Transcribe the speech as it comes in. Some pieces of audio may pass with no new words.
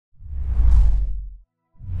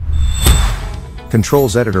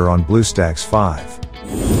Controls Editor on BlueStacks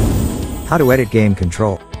 5. How to edit game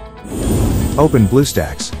control. Open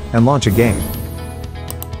BlueStacks and launch a game.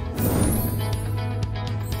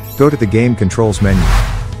 Go to the Game Controls menu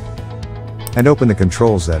and open the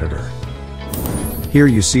Controls Editor. Here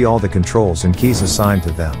you see all the controls and keys assigned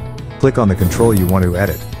to them. Click on the control you want to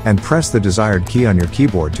edit and press the desired key on your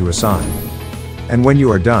keyboard to assign. And when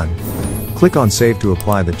you are done, click on Save to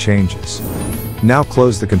apply the changes. Now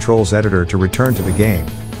close the Controls Editor to return to the game.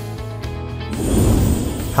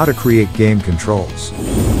 How to create game controls.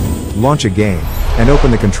 Launch a game and open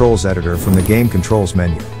the Controls Editor from the Game Controls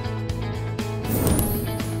menu.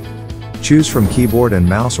 Choose from keyboard and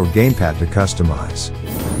mouse or gamepad to customize.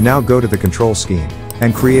 Now go to the control scheme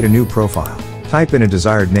and create a new profile. Type in a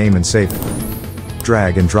desired name and save it.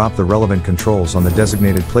 Drag and drop the relevant controls on the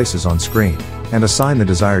designated places on screen and assign the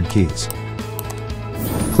desired keys.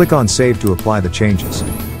 Click on Save to apply the changes.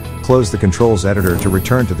 Close the Controls Editor to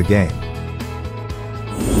return to the game.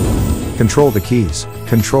 Control the keys,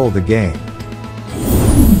 control the game.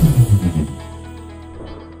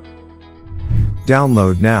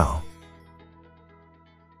 Download now.